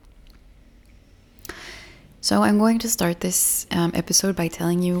So I'm going to start this episode by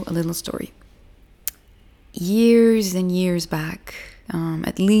telling you a little story. Years and years back,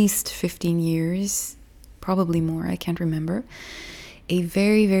 at least 15 years, probably more, I can't remember, a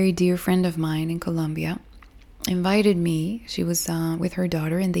very, very dear friend of mine in Colombia invited me. She was with her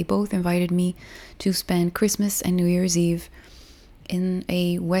daughter, and they both invited me to spend Christmas and New Year's Eve in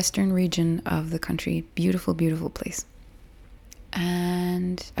a western region of the country. Beautiful, beautiful place.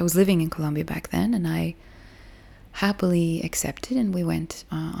 And I was living in Colombia back then, and I happily accepted, and we went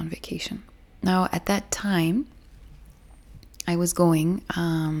on vacation. Now, at that time, I was going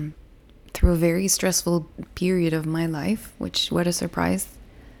through a very stressful period of my life, which, what a surprise.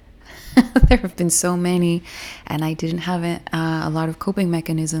 There have been so many, and I didn't have a lot of coping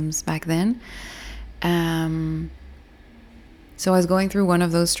mechanisms back then. So I was going through one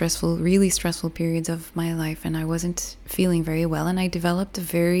of those really stressful periods of my life, and I wasn't feeling very well, and I developed a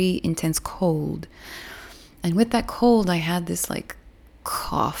very intense cold. And with that cold, I had this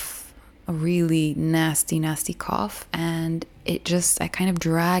cough, a really nasty, nasty cough. And I kind of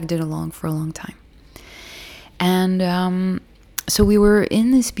dragged it along for a long time. And so we were in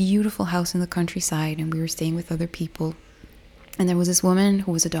this beautiful house in the countryside, and we were staying with other people. And there was this woman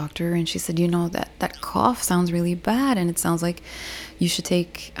who was a doctor, and she said, that cough sounds really bad, and it sounds like you should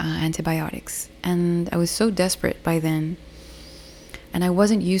take antibiotics. And I was so desperate by then. And I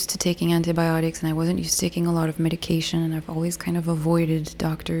wasn't used to taking antibiotics, and I wasn't used to taking a lot of medication, and I've always kind of avoided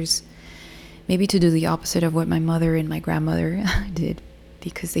doctors, maybe to do the opposite of what my mother and my grandmother did,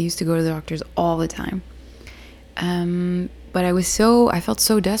 because they used to go to the doctors all the time. But I felt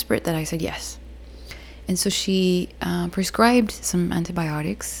so desperate that I said yes. And so she prescribed some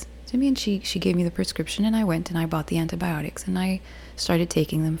antibiotics to me, and she gave me the prescription, and I went and I bought the antibiotics, and I started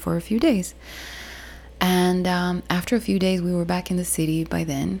taking them for a few days. And after a few days, we were back in the city by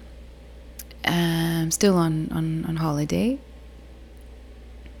then, still on holiday.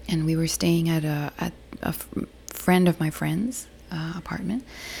 And we were staying at a friend of my friend's apartment.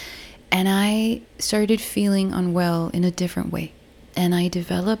 And I started feeling unwell in a different way. And I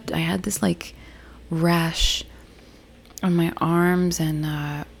had this rash on my arms and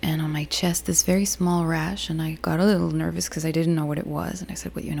on my chest, this very small rash. And I got a little nervous because I didn't know what it was. And I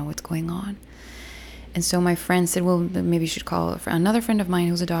said, well, what's going on? And so my friend said, well, maybe you should call another friend of mine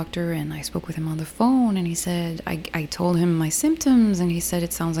who's a doctor. And I spoke with him on the phone, and he said, I told him my symptoms, and he said,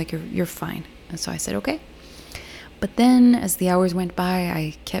 it sounds like you're fine. And so I said, okay. But then as the hours went by,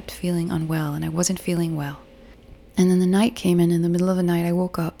 I kept feeling unwell, and I wasn't feeling well. And then the night came in the middle of the night, I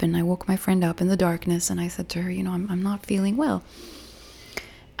woke up, and I woke my friend up in the darkness, and I said to her, I'm not feeling well.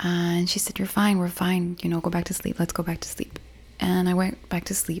 And she said, you're fine, we're fine, go back to sleep, let's go back to sleep. And I went back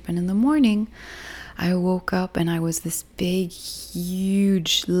to sleep, and in the morning, I woke up, and I was this big,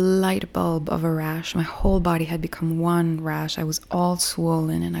 huge light bulb of a rash. My whole body had become one rash. I was all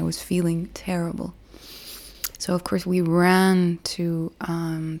swollen, and I was feeling terrible. So, of course, we ran to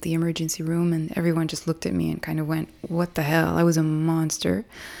the emergency room, and everyone just looked at me and kind of went, what the hell? I was a monster.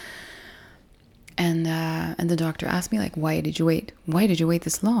 And the doctor asked me, why did you wait? Why did you wait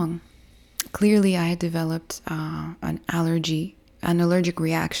this long? Clearly, I had developed an allergic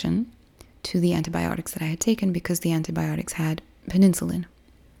reaction to the antibiotics that I had taken, because the antibiotics had penicillin.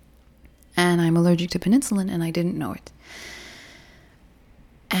 And I'm allergic to penicillin, and I didn't know it.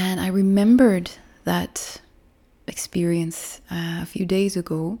 And I remembered that experience a few days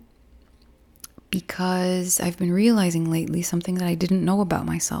ago, because I've been realizing lately something that I didn't know about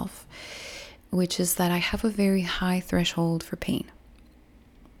myself, which is that I have a very high threshold for pain.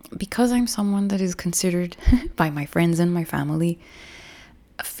 Because I'm someone that is considered by my friends and my family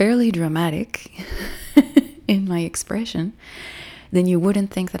fairly dramatic in my expression, then you wouldn't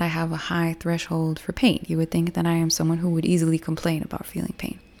think that I have a high threshold for pain. You would think that I am someone who would easily complain about feeling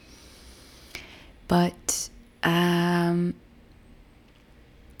pain. But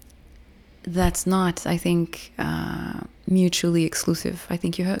that's not, I think, mutually exclusive. I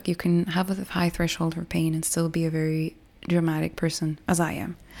think you can have a high threshold for pain and still be a very dramatic person, as I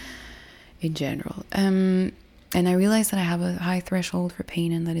am in general. And I realized that I have a high threshold for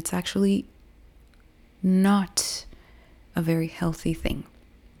pain, and that it's actually not a very healthy thing.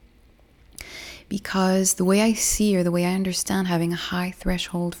 Because the way I see, or the way I understand having a high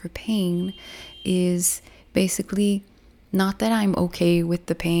threshold for pain, is basically not that I'm okay with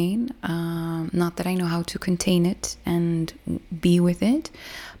the pain, not that I know how to contain it and be with it,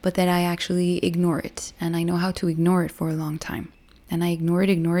 but that I actually ignore it. And I know how to ignore it for a long time. And I ignore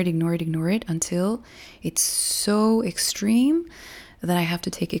it until it's so extreme that I have to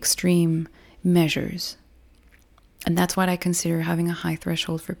take extreme measures. And that's what I consider having a high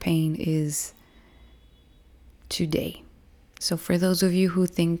threshold for pain is today. So for those of you who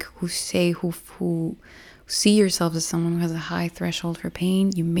see yourself as someone who has a high threshold for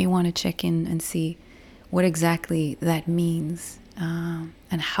pain, you may want to check in and see what exactly that means,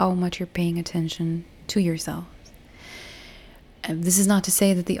 and how much you're paying attention to yourself. And this is not to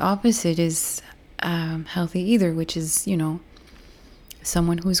say that the opposite is healthy either, which is,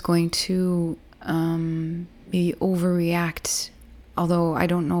 someone who's going to maybe overreact. Although I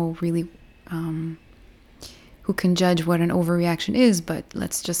don't know really who can judge what an overreaction is, but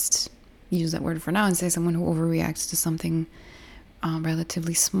let's just use that word for now and say someone who overreacts to something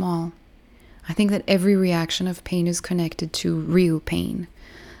relatively small. I think that every reaction of pain is connected to real pain.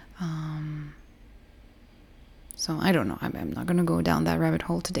 So I don't know. I'm not going to go down that rabbit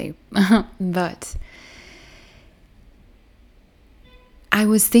hole today. But I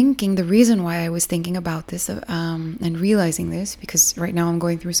was thinking, the reason why I was thinking about this and realizing this, because right now I'm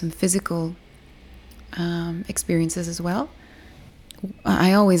going through some physical experiences as well.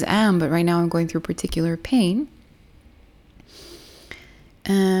 I always am, but right now I'm going through particular pain.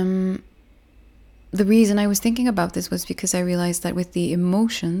 The reason I was thinking about this was because I realized that with the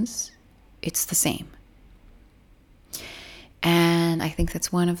emotions, it's the same. And I think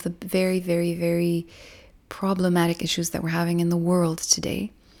that's one of the very, very, very problematic issues that we're having in the world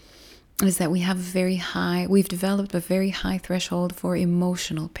today, is that we've developed a very high threshold for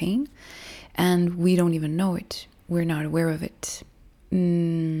emotional pain, and we don't even know it. We're not aware of it.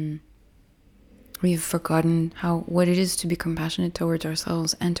 We've forgotten what it is to be compassionate towards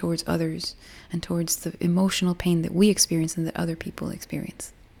ourselves and towards others, and towards the emotional pain that we experience and that other people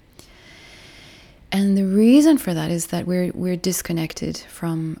experience. And the reason for that is that we're disconnected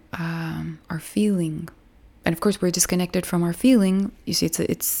from our feeling. And of course, we're disconnected from our feeling. You see,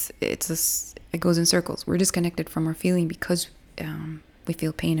 it goes in circles. We're disconnected from our feeling because we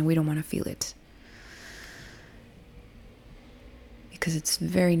feel pain and we don't want to feel it, because it's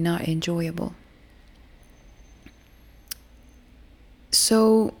very not enjoyable.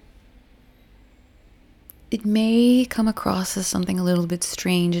 So it may come across as something a little bit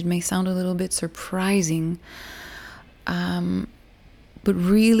strange. It may sound a little bit surprising. But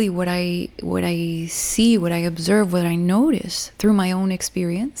really what I see, what I observe, what I notice through my own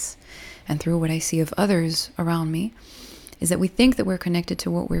experience and through what I see of others around me is that we think that we're connected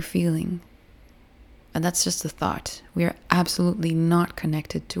to what we're feeling. And that's just a thought. We are absolutely not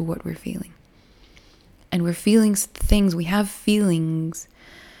connected to what we're feeling. And we're feeling things, we have feelings.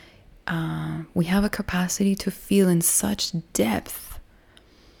 We have a capacity to feel in such depth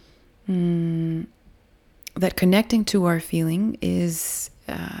that connecting to our feeling is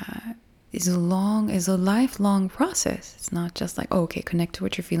a lifelong process. It's not just like, oh, okay, connect to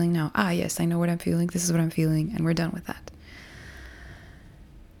what you're feeling now. Yes, I know what I'm feeling. This is what I'm feeling, and we're done with that.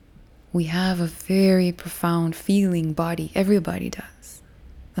 We have a very profound feeling body. Everybody does.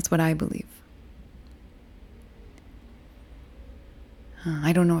 That's what I believe.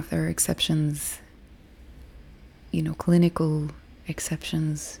 I don't know if there are exceptions, clinical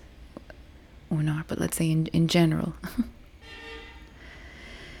exceptions or not, but let's say in general.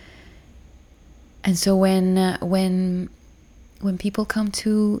 And so when people come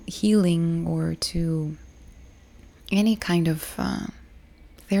to healing or to any kind of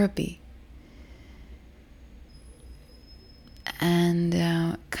therapy,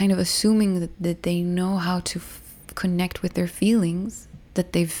 and kind of assuming that they know how to connect with their feelings,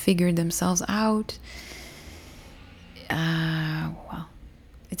 that they've figured themselves out, well,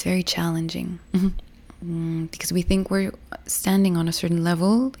 it's very challenging. Because we think we're standing on a certain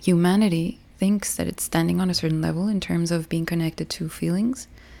level. Humanity thinks that it's standing on a certain level in terms of being connected to feelings,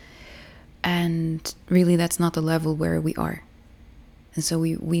 and really that's not the level where we are. And so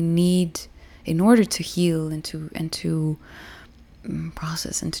we need, in order to heal and to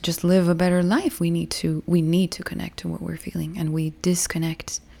process and to just live a better life, we need to connect to what we're feeling, and we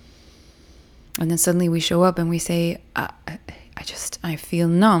disconnect. And then suddenly we show up and we say, I feel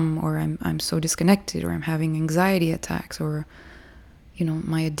numb, or I'm so disconnected, or I'm having anxiety attacks, or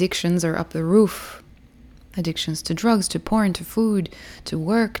my addictions are up the roof. Addictions to drugs, to porn, to food, to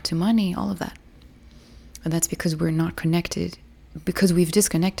work, to money, all of that. And that's because we're not connected, because we've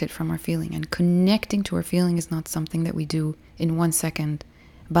disconnected from our feeling. And connecting to our feeling is not something that we do in 1 second.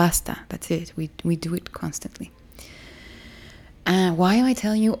 Basta, that's it. We do it constantly. Why am I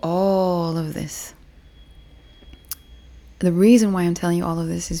telling you all of this? The reason why I'm telling you all of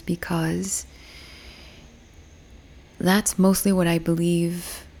this is because that's mostly what I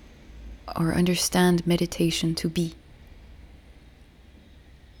believe or understand meditation to be.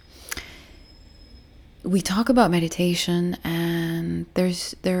 We talk about meditation, and And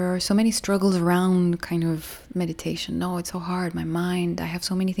there are so many struggles around kind of meditation. No, it's so hard. My mind, I have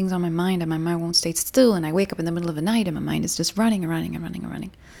so many things on my mind, and my mind won't stay still, and I wake up in the middle of the night and my mind is just running and running and running and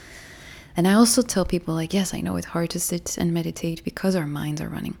running. And I also tell people, like, yes, I know it's hard to sit and meditate because our minds are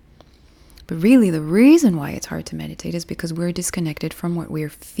running. But really, the reason why it's hard to meditate is because we're disconnected from what we're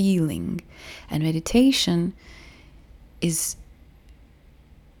feeling. And meditation is,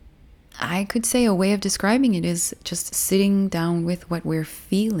 I could say a way of describing it is just sitting down with what we're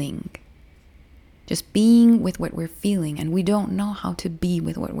feeling. Just being with what we're feeling. And we don't know how to be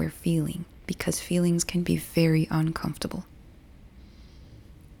with what we're feeling because feelings can be very uncomfortable.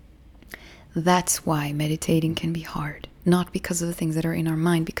 That's why meditating can be hard. Not because of the things that are in our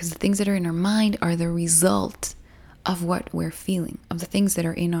mind, because the things that are in our mind are the result of what we're feeling, of the things that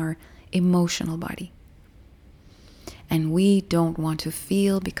are in our emotional body. And we don't want to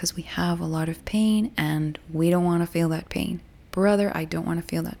feel because we have a lot of pain, and we don't want to feel that pain. Brother, I don't want to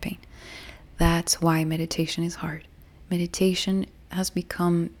feel that pain. That's why meditation is hard. Meditation has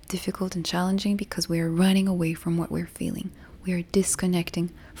become difficult and challenging because we are running away from what we're feeling. We are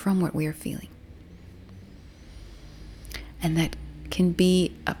disconnecting from what we are feeling. And that can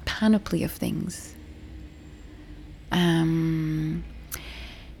be a panoply of things. And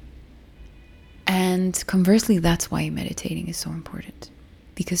conversely, that's why meditating is so important.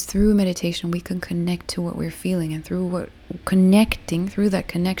 Because through meditation, we can connect to what we're feeling. And through that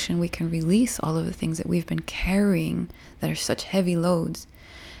connection, we can release all of the things that we've been carrying that are such heavy loads.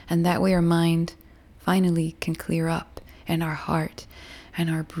 And that way our mind finally can clear up, and our heart and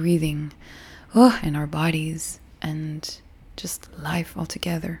our breathing, and our bodies, and just life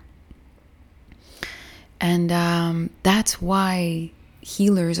altogether. And that's why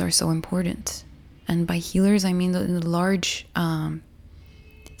healers are so important. And by healers, I mean in the large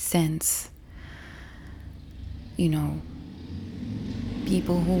sense,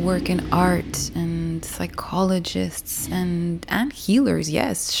 people who work in art, and psychologists, and healers,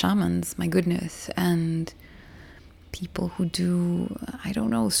 yes, shamans, my goodness, and people who do, I don't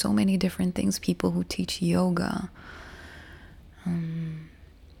know, so many different things, people who teach yoga,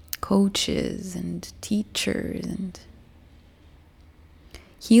 coaches and teachers. And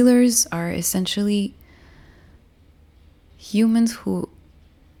healers are essentially humans who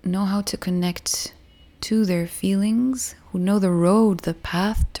know how to connect to their feelings, who know the road, the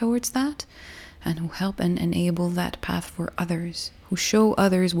path towards that, and who help and enable that path for others, who show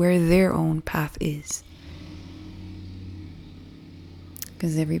others where their own path is.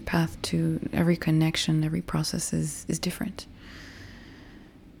 Because every path to every connection, every process is different.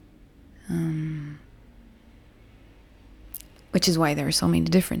 Which is why there are so many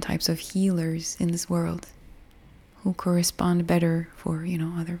different types of healers in this world who correspond better for,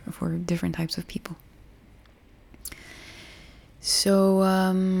 for different types of people. So,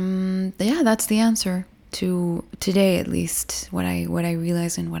 that's the answer to today, at least, what I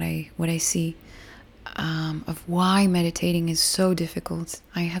realize and what I see. Of why meditating is so difficult.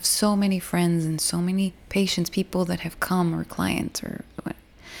 I have so many friends and so many patients, people that have come, or clients,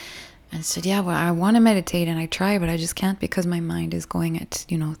 and said, yeah, well, I want to meditate and I try, but I just can't because my mind is going at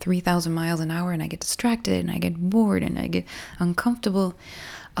 3,000 miles an hour, and I get distracted and I get bored and I get uncomfortable.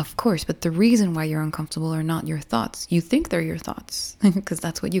 Of course, but the reason why you're uncomfortable are not your thoughts. You think they're your thoughts because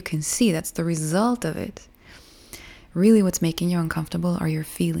that's what you can see. That's the result of it. Really, what's making you uncomfortable are your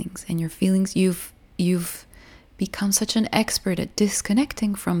feelings, and your feelings, you've become such an expert at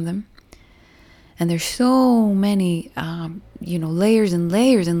disconnecting from them. And there's so many, layers and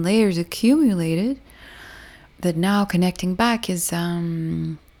layers and layers accumulated that now connecting back is,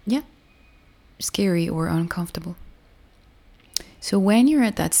 scary or uncomfortable. So when we are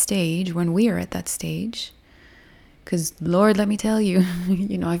at that stage, because Lord, let me tell you,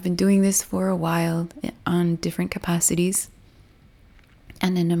 I've been doing this for a while on different capacities,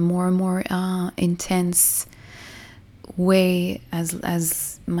 and in a more and more intense way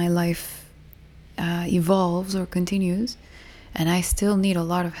as my life evolves or continues, and I still need a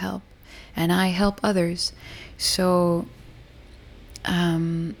lot of help, and I help others. So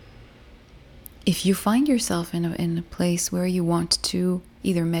if you find yourself in a place where you want to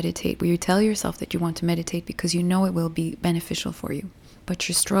either meditate, where you tell yourself that you want to meditate because you know it will be beneficial for you, but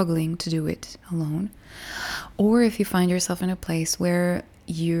you're struggling to do it alone, or if you find yourself in a place where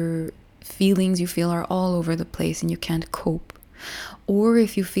your feelings you feel are all over the place and you can't cope, or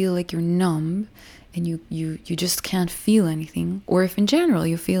if you feel like you're numb and you just can't feel anything, or if in general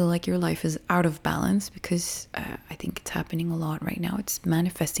you feel like your life is out of balance, because I think it's happening a lot right now, it's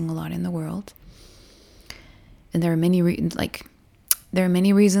manifesting a lot in the world, and there are many There are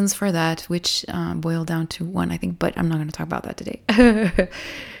many reasons for that, which boil down to one, I think, but I'm not going to talk about that today.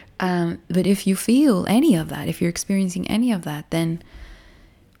 But if you feel any of that, if you're experiencing any of that, then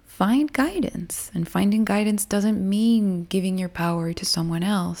find guidance. And finding guidance doesn't mean giving your power to someone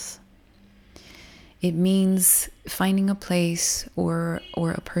else. It means finding a place or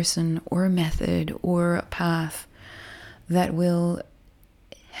a person or a method or a path that will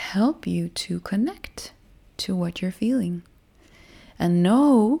help you to connect to what you're feeling. And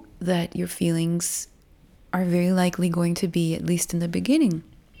know that your feelings are very likely going to be, at least in the beginning,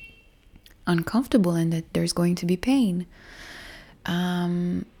 uncomfortable, and that there's going to be pain.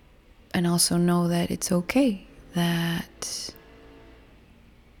 And also know that it's okay, that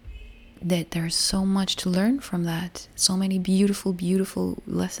there's so much to learn from that, so many beautiful, beautiful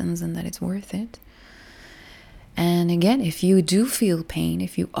lessons, and that it's worth it. And again, if you do feel pain,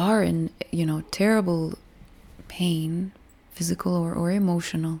 if you are in, terrible pain, physical or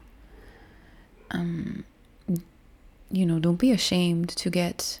emotional, don't be ashamed to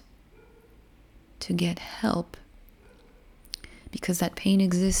get help, because that pain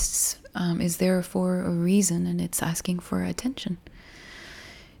exists, is there for a reason, and it's asking for attention.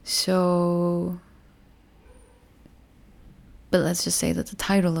 So, but let's just say that the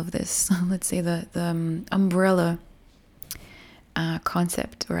title of this, let's say the umbrella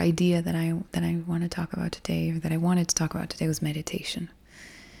concept or idea that I want to talk about today, or that I wanted to talk about today, was meditation.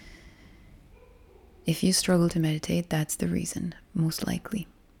 If you struggle to meditate, that's the reason, most likely.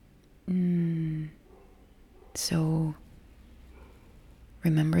 So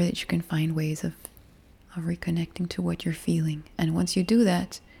remember that you can find ways of reconnecting to what you're feeling. And once you do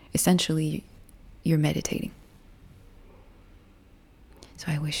that, essentially you're meditating. So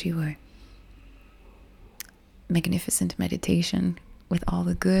I wish you a magnificent meditation with all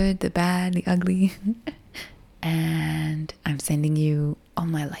the good, the bad, the ugly. And I'm sending you all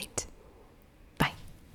my light.